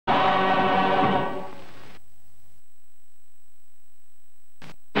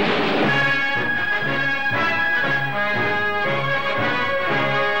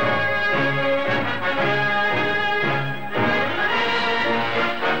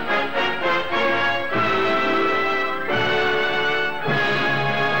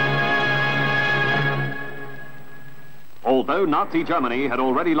Although Nazi Germany had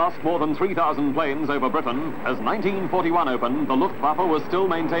already lost more than 3,000 planes over Britain, as 1941 opened, the Luftwaffe was still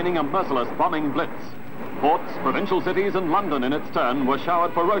maintaining a merciless bombing blitz. Ports, provincial cities, and London in its turn were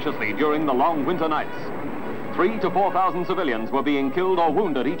showered ferociously during the long winter nights. 3,000 to 4,000 civilians were being killed or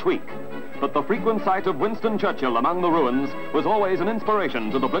wounded each week. But the frequent sight of Winston Churchill among the ruins was always an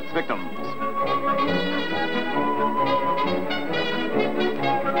inspiration to the blitz victims.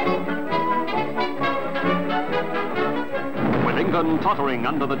 With England tottering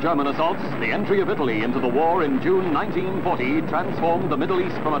under the German assaults, the entry of Italy into the war in June 1940 transformed the Middle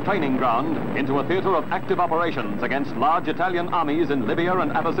East from a training ground into a theater of active operations against large Italian armies in Libya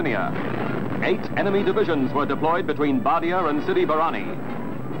and Abyssinia. 8 enemy divisions were deployed between Bardia and Sidi Barrani.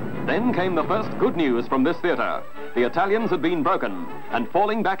 Then came the first good news from this theater. The Italians had been broken, and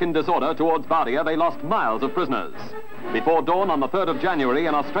falling back in disorder towards Bardia, they lost miles of prisoners. Before dawn on the 3rd of January,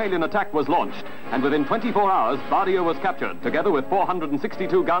 an Australian attack was launched, and within 24 hours, Bardia was captured, together with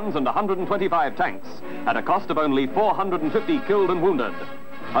 462 guns and 125 tanks, at a cost of only 450 killed and wounded.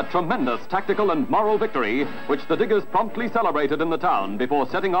 A tremendous tactical and moral victory, which the diggers promptly celebrated in the town before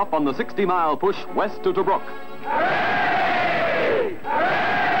setting off on the 60-mile push west to Tobruk. Hooray! Hooray!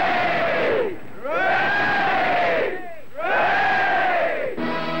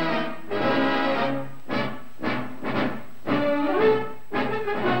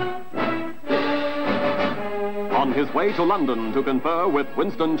 On his way to London to confer with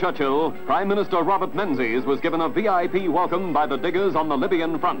Winston Churchill, Prime Minister Robert Menzies was given a VIP welcome by the diggers on the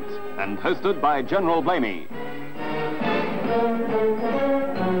Libyan front and hosted by General Blamey.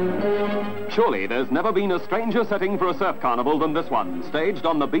 Surely there's never been a stranger setting for a surf carnival than this one, staged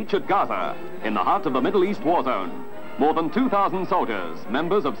on the beach at Gaza, in the heart of the Middle East war zone. More than 2,000 soldiers,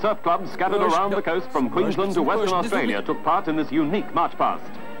 members of surf clubs scattered around the coast from Queensland to Western Australia, took part in this unique march past.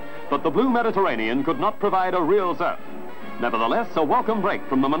 But the blue Mediterranean could not provide a real surf. Nevertheless, a welcome break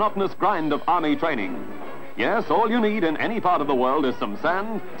from the monotonous grind of army training. Yes, all you need in any part of the world is some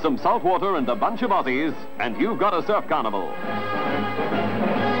sand, some salt water, and a bunch of Aussies, and you've got a surf carnival.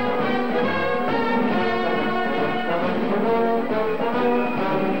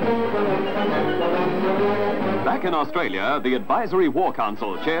 Back in Australia, the Advisory War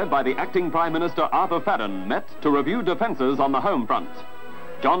Council, chaired by the acting Prime Minister Arthur Fadden, met to review defences on the home front.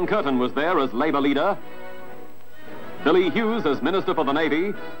 John Curtin was there as Labour leader, Billy Hughes as Minister for the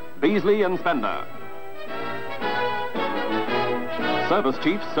Navy, Beazley and Spender. Service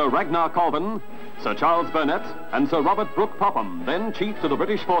Chiefs Sir Ragnar Colvin, Sir Charles Burnett and Sir Robert Brooke Popham, then Chief to the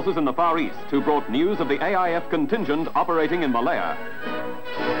British forces in the Far East, who brought news of the AIF contingent operating in Malaya.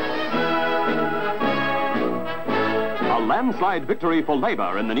 A landslide victory for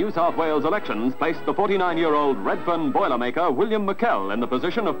Labour in the New South Wales elections placed the 49-year-old Redfern Boilermaker William McKell in the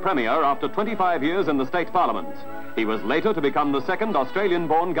position of Premier after 25 years in the State Parliament. He was later to become the second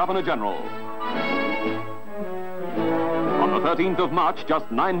Australian-born Governor-General. On the 13th of March,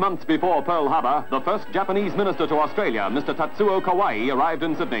 just 9 months before Pearl Harbor, the first Japanese minister to Australia, Mr. Tatsuo Kawai, arrived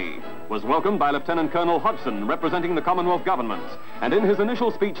in Sydney, was welcomed by Lieutenant Colonel Hodgson, representing the Commonwealth Government. And in his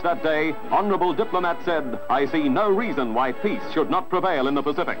initial speech that day, Honourable Diplomat said, "I see no reason why peace should not prevail in the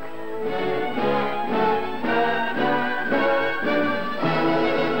Pacific."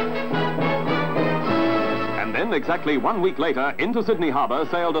 And then, exactly 1 week later, into Sydney Harbour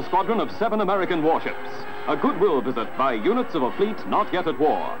sailed a squadron of 7 American warships. A goodwill visit by units of a fleet not yet at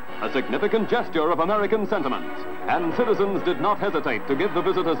war. A significant gesture of American sentiment. And citizens did not hesitate to give the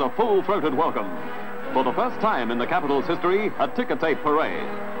visitors a full-throated welcome. For the first time in the capital's history, a ticker tape parade.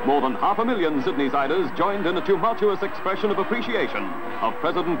 More than 500,000 Sydneysiders joined in a tumultuous expression of appreciation of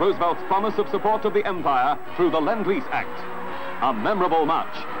President Roosevelt's promise of support of the Empire through the Lend-Lease Act. A memorable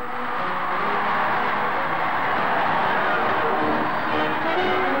march.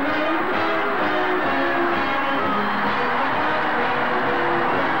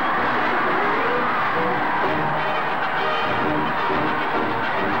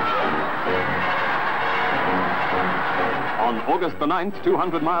 On August the 9th,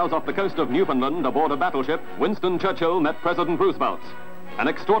 200 miles off the coast of Newfoundland, aboard a battleship, Winston Churchill met President Roosevelt. An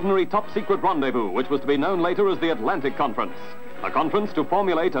extraordinary top-secret rendezvous, which was to be known later as the Atlantic Conference. A conference to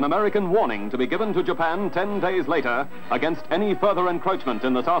formulate an American warning to be given to Japan 10 days later against any further encroachment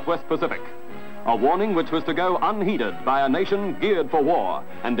in the Southwest Pacific. A warning which was to go unheeded by a nation geared for war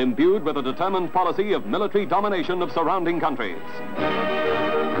and imbued with a determined policy of military domination of surrounding countries.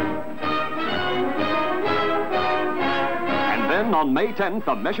 Then, on May 10th,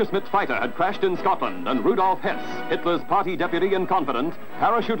 a Messerschmitt fighter had crashed in Scotland, and Rudolf Hess, Hitler's party deputy and confidant,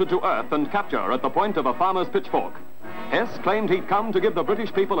 parachuted to earth and capture at the point of a farmer's pitchfork. Hess claimed he'd come to give the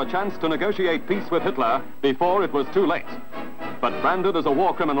British people a chance to negotiate peace with Hitler before it was too late. but branded as a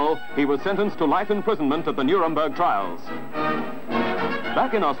war criminal, he was sentenced to life imprisonment at the Nuremberg trials.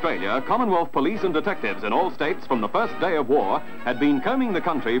 Back in Australia, Commonwealth police and detectives in all states from the first day of war had been combing the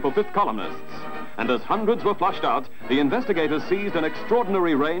country for fifth columnists. And as hundreds were flushed out, the investigators seized an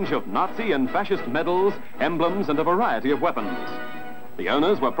extraordinary range of Nazi and fascist medals, emblems, and a variety of weapons. The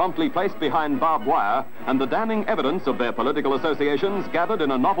owners were promptly placed behind barbed wire, and the damning evidence of their political associations gathered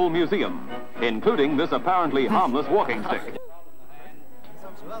in a novel museum, including this apparently harmless walking stick.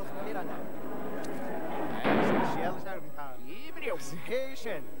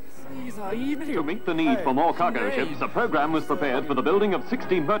 To meet the need for more cargo ships, a program was prepared for the building of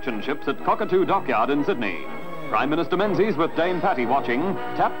 60 merchant ships at Cockatoo Dockyard in Sydney. Prime Minister Menzies, with Dame Patty watching,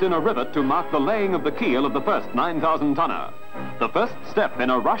 tapped in a rivet to mark the laying of the keel of the first 9,000-tonner. The first step in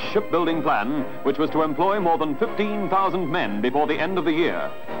a rush shipbuilding plan, which was to employ more than 15,000 men before the end of the year.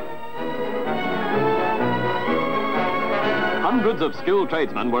 Hundreds of skilled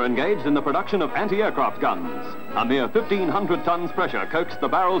tradesmen were engaged in the production of anti-aircraft guns. A mere 1,500 tons pressure coaxed the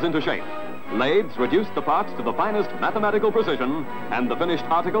barrels into shape. Lathes reduced the parts to the finest mathematical precision, and the finished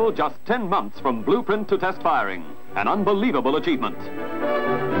article just 10 months from blueprint to test firing. An unbelievable achievement.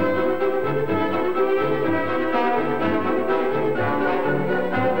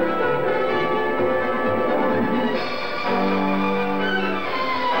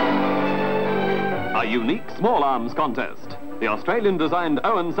 A unique small arms contest. The Australian-designed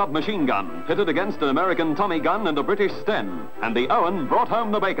Owen submachine gun pitted against an American Tommy gun and a British Sten, and the Owen brought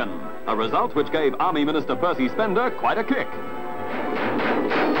home the bacon, a result which gave Army Minister Percy Spender quite a kick.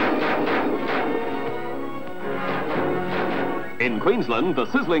 In Queensland,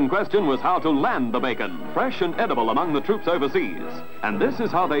 the sizzling question was how to land the bacon, fresh and edible among the troops overseas. And this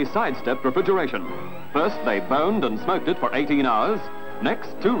is how they sidestepped refrigeration. First, they boned and smoked it for 18 hours. Next,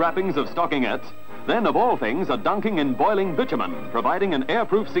 2 wrappings of stockingette. Then, of all things, a dunking in boiling bitumen, providing an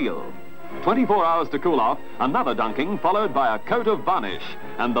airproof seal. 24 hours to cool off, another dunking, followed by a coat of varnish,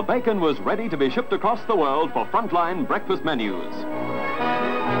 and the bacon was ready to be shipped across the world for frontline breakfast menus.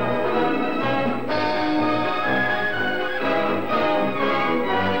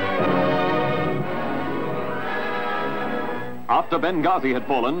 After Benghazi had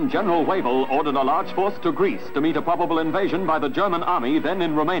fallen, General Wavell ordered a large force to Greece to meet a probable invasion by the German army then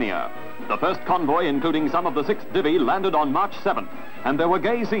in Romania. The first convoy, including some of the 6th Divi, landed on March 7th, and there were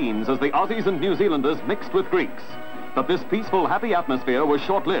gay scenes as the Aussies and New Zealanders mixed with Greeks. But this peaceful, happy atmosphere was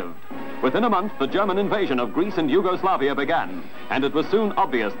short-lived. Within a month, the German invasion of Greece and Yugoslavia began, and it was soon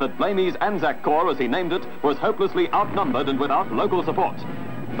obvious that Blamey's Anzac Corps, as he named it, was hopelessly outnumbered and without local support.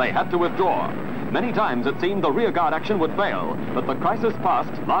 They had to withdraw. Many times it seemed the rearguard action would fail, but the crisis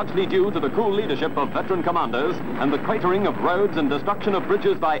passed largely due to the cool leadership of veteran commanders and the cratering of roads and destruction of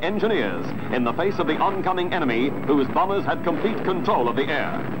bridges by engineers in the face of the oncoming enemy, whose bombers had complete control of the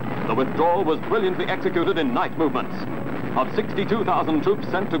air. The withdrawal was brilliantly executed in night movements. Of 62,000 troops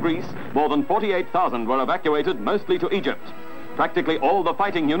sent to Greece, more than 48,000 were evacuated, mostly to Egypt. Practically all the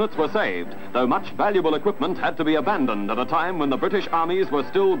fighting units were saved, though much valuable equipment had to be abandoned at a time when the British armies were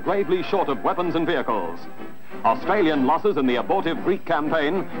still gravely short of weapons and vehicles. Australian losses in the abortive Greek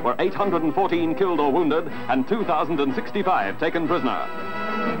campaign were 814 killed or wounded and 2,065 taken prisoner.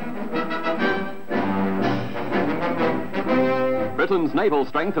 Britain's naval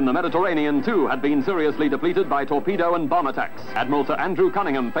strength in the Mediterranean, too, had been seriously depleted by torpedo and bomb attacks. Admiral Sir Andrew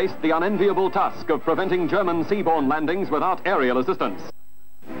Cunningham faced the unenviable task of preventing German seaborne landings without aerial assistance.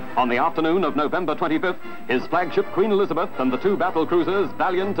 On the afternoon of November 25th, his flagship Queen Elizabeth and the 2 battle cruisers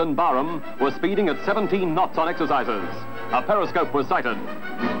Valiant and Barham were speeding at 17 knots on exercises. A periscope was sighted.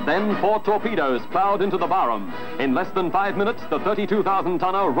 Then 4 torpedoes plowed into the Barham. In less than 5 minutes, the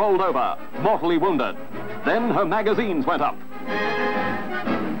 32,000-tonner rolled over, mortally wounded. Then her magazines went up.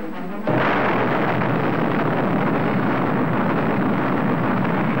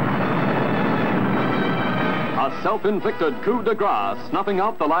 A self-inflicted coup de grace, snuffing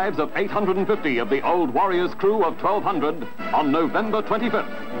out the lives of 850 of the old Warriors crew of 1,200 on November 25th,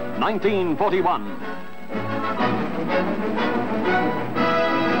 1941.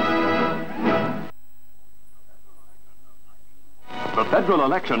 The federal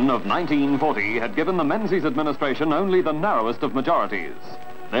election of 1940 had given the Menzies administration only the narrowest of majorities.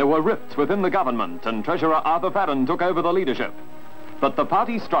 There were rifts within the government, and Treasurer Arthur Fadden took over the leadership. But the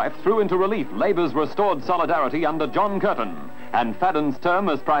party strife threw into relief Labour's restored solidarity under John Curtin, and Fadden's term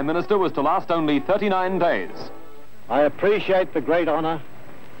as Prime Minister was to last only 39 days. I appreciate the great honour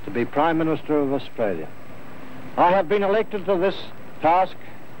to be Prime Minister of Australia. I have been elected to this task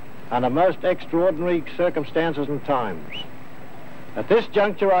under most extraordinary circumstances and times. At this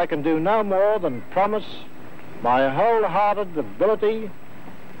juncture, I can do no more than promise my wholehearted ability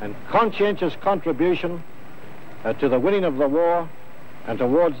and conscientious contribution to the winning of the war and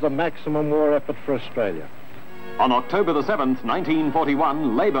towards the maximum war effort for Australia. On October the 7th,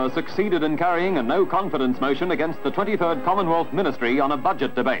 1941, Labour succeeded in carrying a no-confidence motion against the 23rd Commonwealth Ministry on a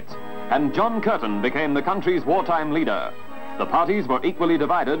budget debate, and John Curtin became the country's wartime leader. The parties were equally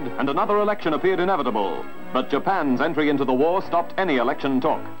divided, and another election appeared inevitable, but Japan's entry into the war stopped any election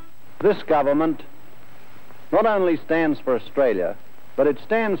talk. This government not only stands for Australia, but it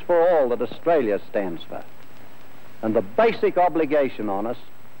stands for all that Australia stands for. And the basic obligation on us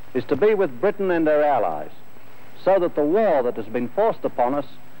is to be with Britain and her allies, so that the war that has been forced upon us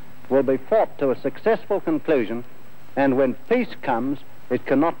will be fought to a successful conclusion, and when peace comes, it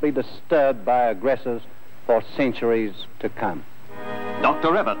cannot be disturbed by aggressors for centuries to come. Dr.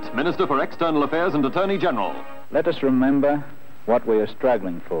 Evatt, Minister for External Affairs and Attorney General. Let us remember what we are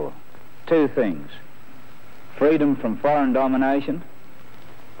struggling for. Two things: freedom from foreign domination,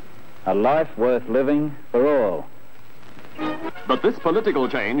 a life worth living for all. But this political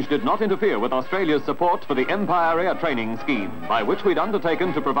change did not interfere with Australia's support for the Empire Air Training Scheme, by which we'd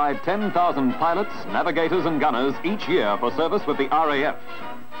undertaken to provide 10,000 pilots, navigators and gunners each year for service with the RAF.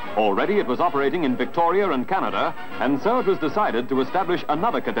 Already it was operating in Victoria and Canada, and so it was decided to establish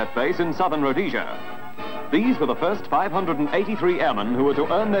another cadet base in southern Rhodesia. These were the first 583 airmen who were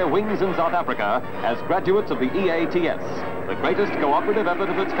to earn their wings in South Africa as graduates of the EATS, the greatest cooperative effort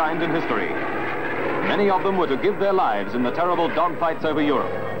of its kind in history. Many of them were to give their lives in the terrible dogfights over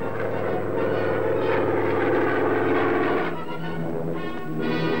Europe.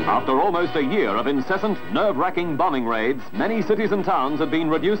 After almost a year of incessant, nerve-wracking bombing raids, many cities and towns had been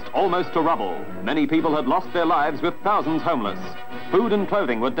reduced almost to rubble. Many people had lost their lives, with thousands homeless. Food and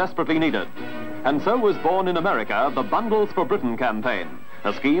clothing were desperately needed. And so was born in America the Bundles for Britain campaign,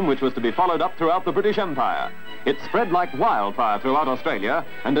 a scheme which was to be followed up throughout the British Empire. It spread like wildfire throughout Australia,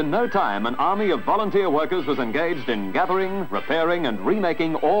 and in no time an army of volunteer workers was engaged in gathering, repairing and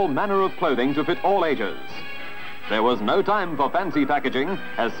remaking all manner of clothing to fit all ages. There was no time for fancy packaging,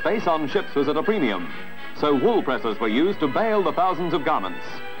 as space on ships was at a premium. So wool presses were used to bale the thousands of garments,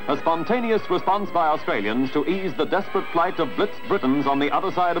 a spontaneous response by Australians to ease the desperate plight of blitzed Britons on the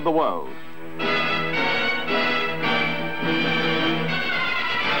other side of the world.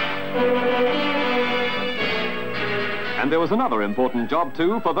 And there was another important job,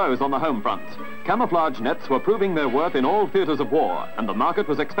 too, for those on the home front. Camouflage nets were proving their worth in all theatres of war, and the market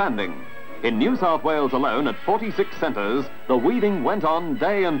was expanding. In New South Wales alone, at 46 centres, the weaving went on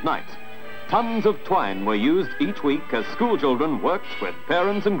day and night. Tons of twine were used each week as schoolchildren worked with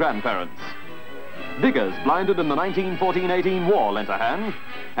parents and grandparents. Diggers blinded in the 1914-18 war lent a hand,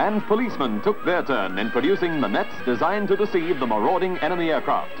 and policemen took their turn in producing the nets designed to deceive the marauding enemy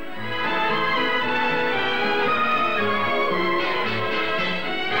aircraft.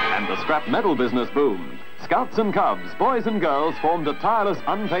 And the scrap metal business boomed. Scouts and Cubs, boys and girls, formed a tireless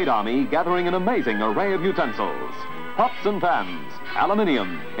unpaid army, gathering an amazing array of utensils. Pots and pans,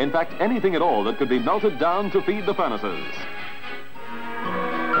 aluminium, in fact anything at all that could be melted down to feed the furnaces.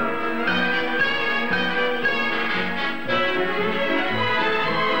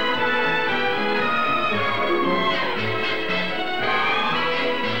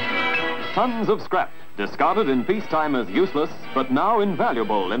 Tons of scrap, discarded in peacetime as useless, but now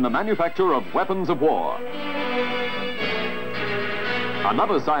invaluable in the manufacture of weapons of war.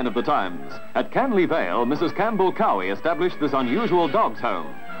 Another sign of the times. At Canley Vale, Mrs. Campbell Cowie established this unusual dog's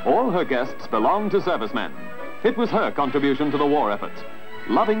home. All her guests belonged to servicemen. It was her contribution to the war effort.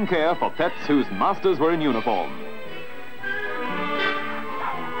 Loving care for pets whose masters were in uniform.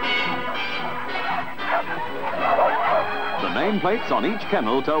 The nameplates on each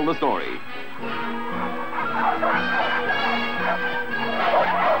kennel tell the story.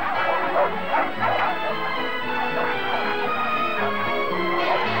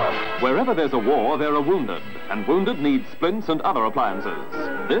 Wherever there's a war, there are wounded, and wounded need splints and other appliances.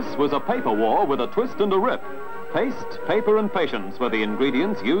 This was a paper war with a twist and a rip. Paste, paper and patience were the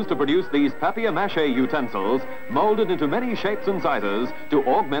ingredients used to produce these papier-mâché utensils, molded into many shapes and sizes to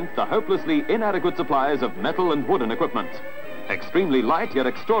augment the hopelessly inadequate supplies of metal and wooden equipment. Extremely light yet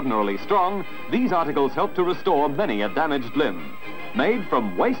extraordinarily strong, these articles help to restore many a damaged limb. Made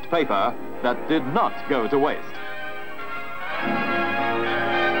from waste paper that did not go to waste.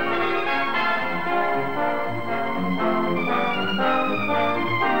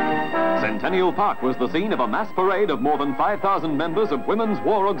 Centennial Park was the scene of a mass parade of more than 5,000 members of Women's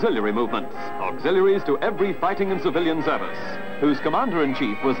War Auxiliary movements, auxiliaries to every fighting and civilian service, whose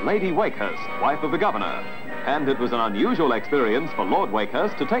commander-in-chief was Lady Wakehurst, wife of the governor. And it was an unusual experience for Lord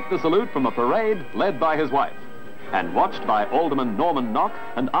Wakehurst to take the salute from a parade led by his wife. and watched by Alderman Norman Knock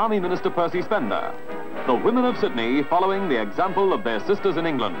and Army Minister Percy Spender. The women of Sydney following the example of their sisters in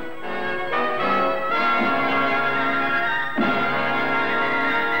England.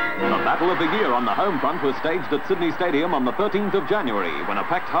 The Battle of the Year on the home front was staged at Sydney Stadium on the 13th of January, when a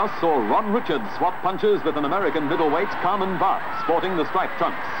packed house saw Ron Richards swap punches with an American middleweight, Carmen Barth, sporting the striped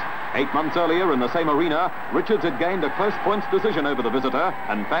trunks. 8 months earlier in the same arena, Richards had gained a close points decision over the visitor,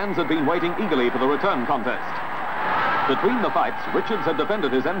 and fans had been waiting eagerly for the return contest. Between the fights, Richards had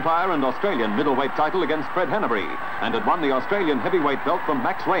defended his Empire and Australian middleweight title against Fred Henneberry, and had won the Australian heavyweight belt from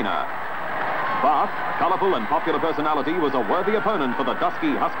Max Rayner. Barth, a colourful and popular personality, was a worthy opponent for the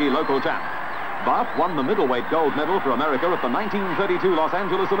dusky, husky local champ. Barth won the middleweight gold medal for America at the 1932 Los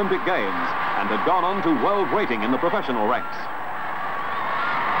Angeles Olympic Games, and had gone on to world rating in the professional ranks.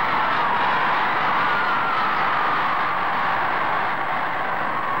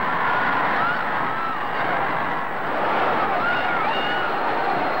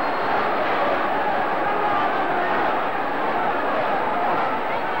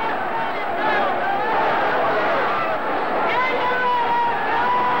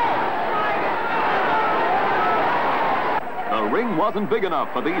 Wasn't big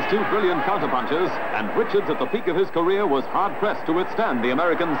enough for these two brilliant counterpunchers, and Richards at the peak of his career was hard-pressed to withstand the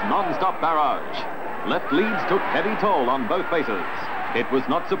Americans' non-stop barrage. Left leads took heavy toll on both faces. It was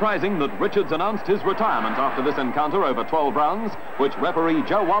not surprising that Richards announced his retirement after this encounter over 12 rounds, which referee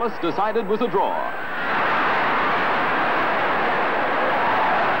Joe Wallace decided was a draw.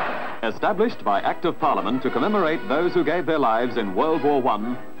 Established by Act of Parliament to commemorate those who gave their lives in World War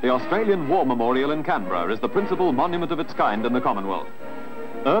I, the Australian War Memorial in Canberra is the principal monument of its kind in the Commonwealth.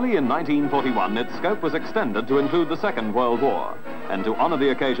 Early in 1941, its scope was extended to include the Second World War, and to honour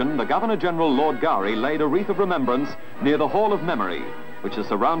the occasion, the Governor-General Lord Gowrie laid a wreath of remembrance near the Hall of Memory, which is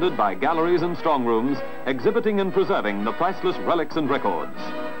surrounded by galleries and strong rooms exhibiting and preserving the priceless relics and records.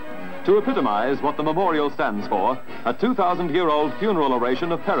 To epitomize what the memorial stands for, a 2,000-year-old funeral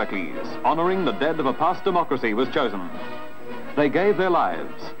oration of Pericles, honoring the dead of a past democracy, was chosen. They gave their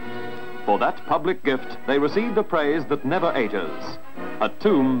lives. For that public gift, they received a praise that never ages. A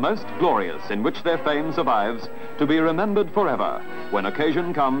tomb most glorious in which their fame survives, to be remembered forever when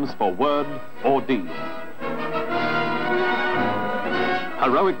occasion comes for word or deed.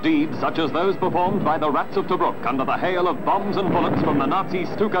 Heroic deeds such as those performed by the Rats of Tobruk under the hail of bombs and bullets from the Nazi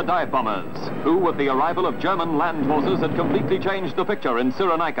Stuka dive bombers, who with the arrival of German land forces had completely changed the picture in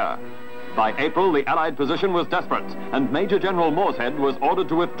Cyrenaica. By April, the Allied position was desperate, and Major General Morshead was ordered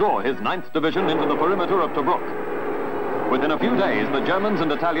to withdraw his 9th Division into the perimeter of Tobruk. Within a few days, the Germans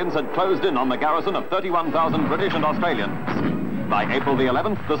and Italians had closed in on the garrison of 31,000 British and Australians. By April the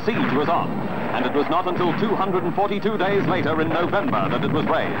 11th, the siege was on, and it was not until 242 days later in November that it was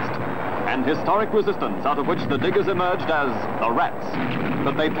raised. An historic resistance out of which the diggers emerged as the Rats.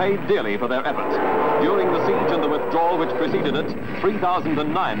 But they paid dearly for their effort. During the siege and the withdrawal which preceded it,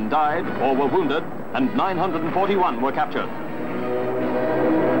 3,009 died or were wounded, and 941 were captured.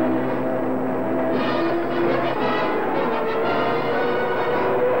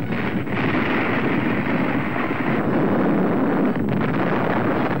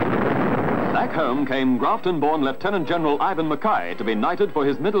 Back home came Grafton-born Lieutenant General Ivan Mackay to be knighted for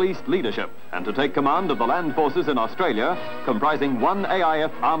his Middle East leadership and to take command of the land forces in Australia, comprising 1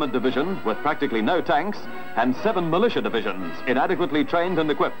 AIF armoured division with practically no tanks and 7 militia divisions inadequately trained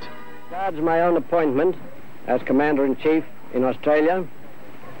and equipped. Regards my own appointment as Commander-in-Chief in Australia,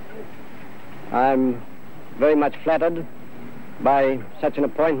 I'm very much flattered by such an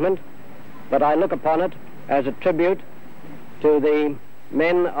appointment, but I look upon it as a tribute to the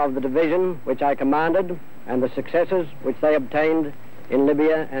men of the division which I commanded and the successes which they obtained in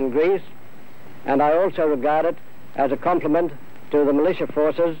Libya and Greece, and I also regard it as a compliment to the militia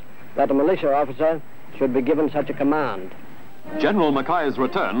forces that a militia officer should be given such a command. General Mackay's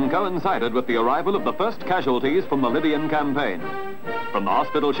return coincided with the arrival of the first casualties from the Libyan campaign. From the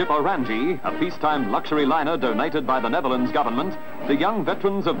hospital ship Orangi, a peacetime luxury liner donated by the Netherlands government, the young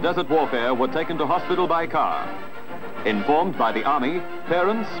veterans of desert warfare were taken to hospital by car. Informed by the army,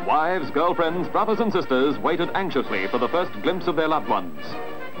 parents, wives, girlfriends, brothers and sisters waited anxiously for the first glimpse of their loved ones.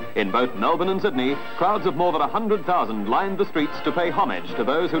 In both Melbourne and Sydney, crowds of more than 100,000 lined the streets to pay homage to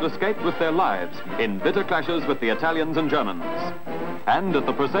those who'd escaped with their lives in bitter clashes with the Italians and Germans. And at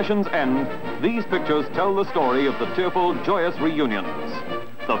the procession's end, these pictures tell the story of the tearful, joyous reunions,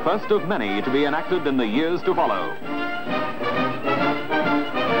 the first of many to be enacted in the years to follow.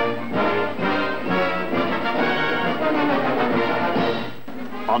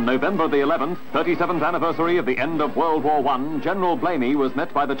 On November the 11th, 37th anniversary of the end of World War I, General Blamey was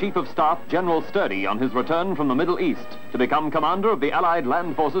met by the Chief of Staff, General Sturdy, on his return from the Middle East to become commander of the Allied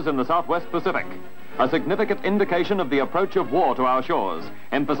land forces in the Southwest Pacific. A significant indication of the approach of war to our shores,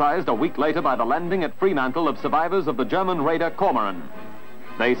 emphasized a week later by the landing at Fremantle of survivors of the German raider Cormoran.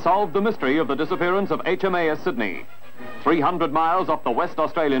 They solved the mystery of the disappearance of HMAS Sydney. 300 miles off the West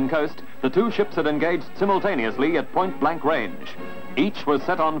Australian coast, the two ships had engaged simultaneously at point-blank range. Each was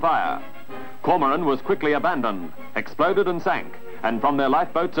set on fire. Cormoran was quickly abandoned, exploded and sank, and from their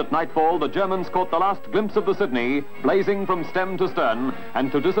lifeboats at nightfall, the Germans caught the last glimpse of the Sydney, blazing from stem to stern,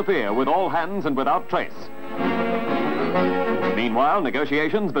 and to disappear with all hands and without trace. Meanwhile,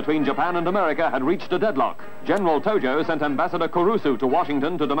 negotiations between Japan and America had reached a deadlock. General Tojo sent Ambassador Kurusu to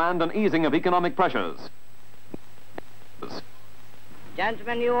Washington to demand an easing of economic pressures.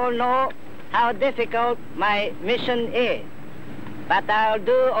 Gentlemen, you all know how difficult my mission is. But I'll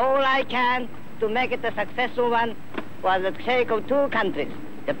do all I can to make it a successful one for the sake of two countries,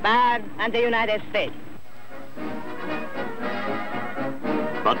 Japan and the United States.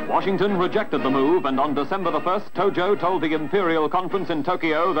 But Washington rejected the move, and on December the 1st, Tojo told the Imperial Conference in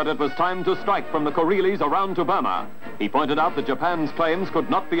Tokyo that it was time to strike from the Kuriles around to Burma. He pointed out that Japan's claims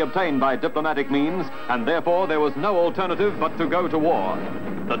could not be obtained by diplomatic means, and therefore there was no alternative but to go to war.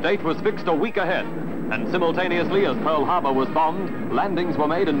 The date was fixed a week ahead, and simultaneously as Pearl Harbor was bombed, landings were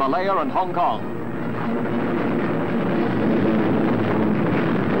made in Malaya and Hong Kong.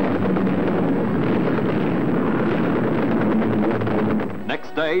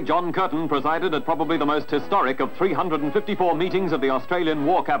 Next day, John Curtin presided at probably the most historic of 354 meetings of the Australian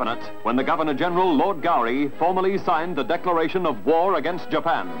War Cabinet, when the Governor-General, Lord Gowrie, formally signed the declaration of war against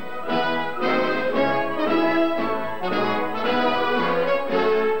Japan.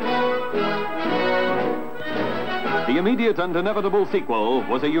 The immediate and inevitable sequel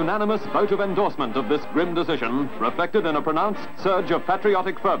was a unanimous vote of endorsement of this grim decision, reflected in a pronounced surge of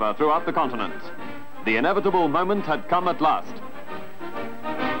patriotic fervor throughout the continent. The inevitable moment had come at last.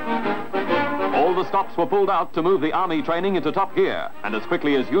 All the stops were pulled out to move the army training into top gear, and as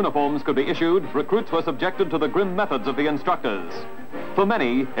quickly as uniforms could be issued, recruits were subjected to the grim methods of the instructors. For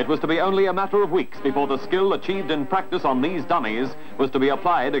many, it was to be only a matter of weeks before the skill achieved in practice on these dummies was to be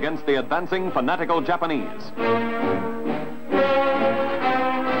applied against the advancing fanatical Japanese.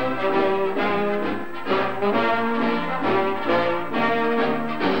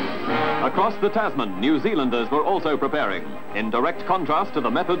 Across the Tasman, New Zealanders were also preparing. In direct contrast to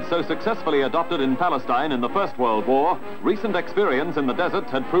the methods so successfully adopted in Palestine in the First World War, recent experience in the desert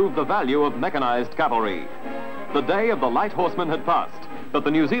had proved the value of mechanized cavalry. The day of the light horsemen had passed, but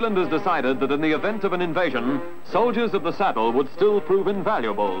the New Zealanders decided that in the event of an invasion, soldiers of the saddle would still prove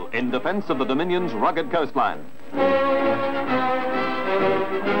invaluable in defense of the Dominion's rugged coastline.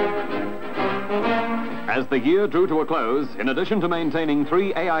 As the year drew to a close, in addition to maintaining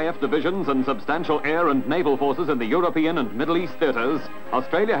 3 AIF divisions and substantial air and naval forces in the European and Middle East theaters,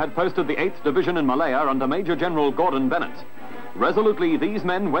 Australia had posted the 8th Division in Malaya under Major General Gordon Bennett. Resolutely, these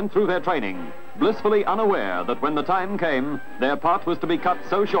men went through their training, blissfully unaware that when the time came, their part was to be cut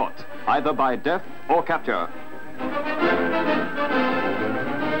so short, either by death or capture.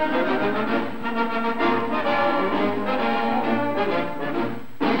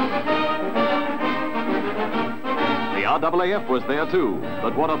 The RAAF was there too,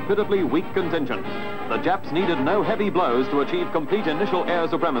 but what a pitifully weak contingent. The Japs needed no heavy blows to achieve complete initial air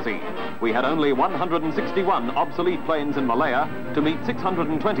supremacy. We had only 161 obsolete planes in Malaya to meet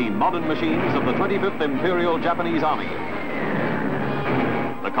 620 modern machines of the 25th Imperial Japanese Army.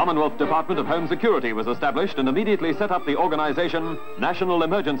 The Commonwealth Department of Home Security was established and immediately set up the organization National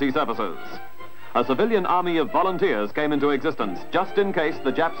Emergency Services. A civilian army of volunteers came into existence just in case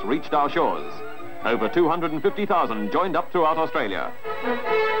the Japs reached our shores. Over 250,000 joined up throughout Australia.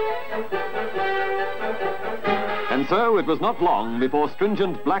 And so it was not long before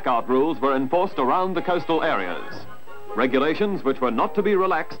stringent blackout rules were enforced around the coastal areas. Regulations which were not to be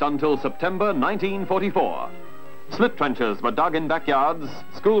relaxed until September 1944. Slit trenches were dug in backyards,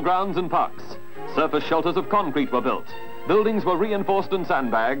 school grounds and parks. Surface shelters of concrete were built. Buildings were reinforced and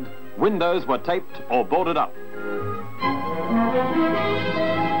sandbagged. Windows were taped or boarded up.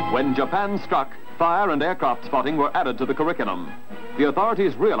 When Japan struck, fire and aircraft spotting were added to the curriculum. The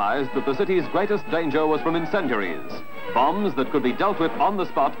authorities realized that the city's greatest danger was from incendiaries, bombs that could be dealt with on the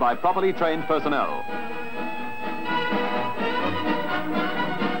spot by properly trained personnel.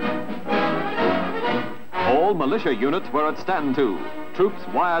 All militia units were at stand to. Troops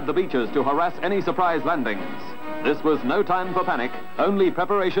wired the beaches to harass any surprise landings. This was no time for panic, only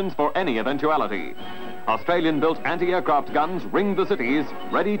preparations for any eventuality. Australian-built anti-aircraft guns ringed the cities,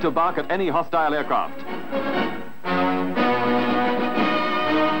 ready to bark at any hostile aircraft.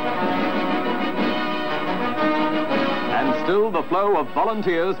 And still the flow of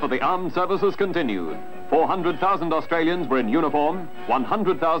volunteers for the armed services continued. 400,000 Australians were in uniform,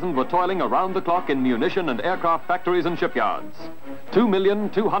 100,000 were toiling around the clock in munition and aircraft factories and shipyards.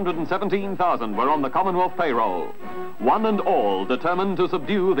 2,217,000 were on the Commonwealth payroll. One and all determined to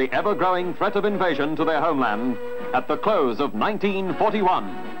subdue the ever-growing threat of invasion to their homeland at the close of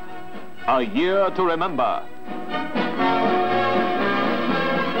 1941. A year to remember.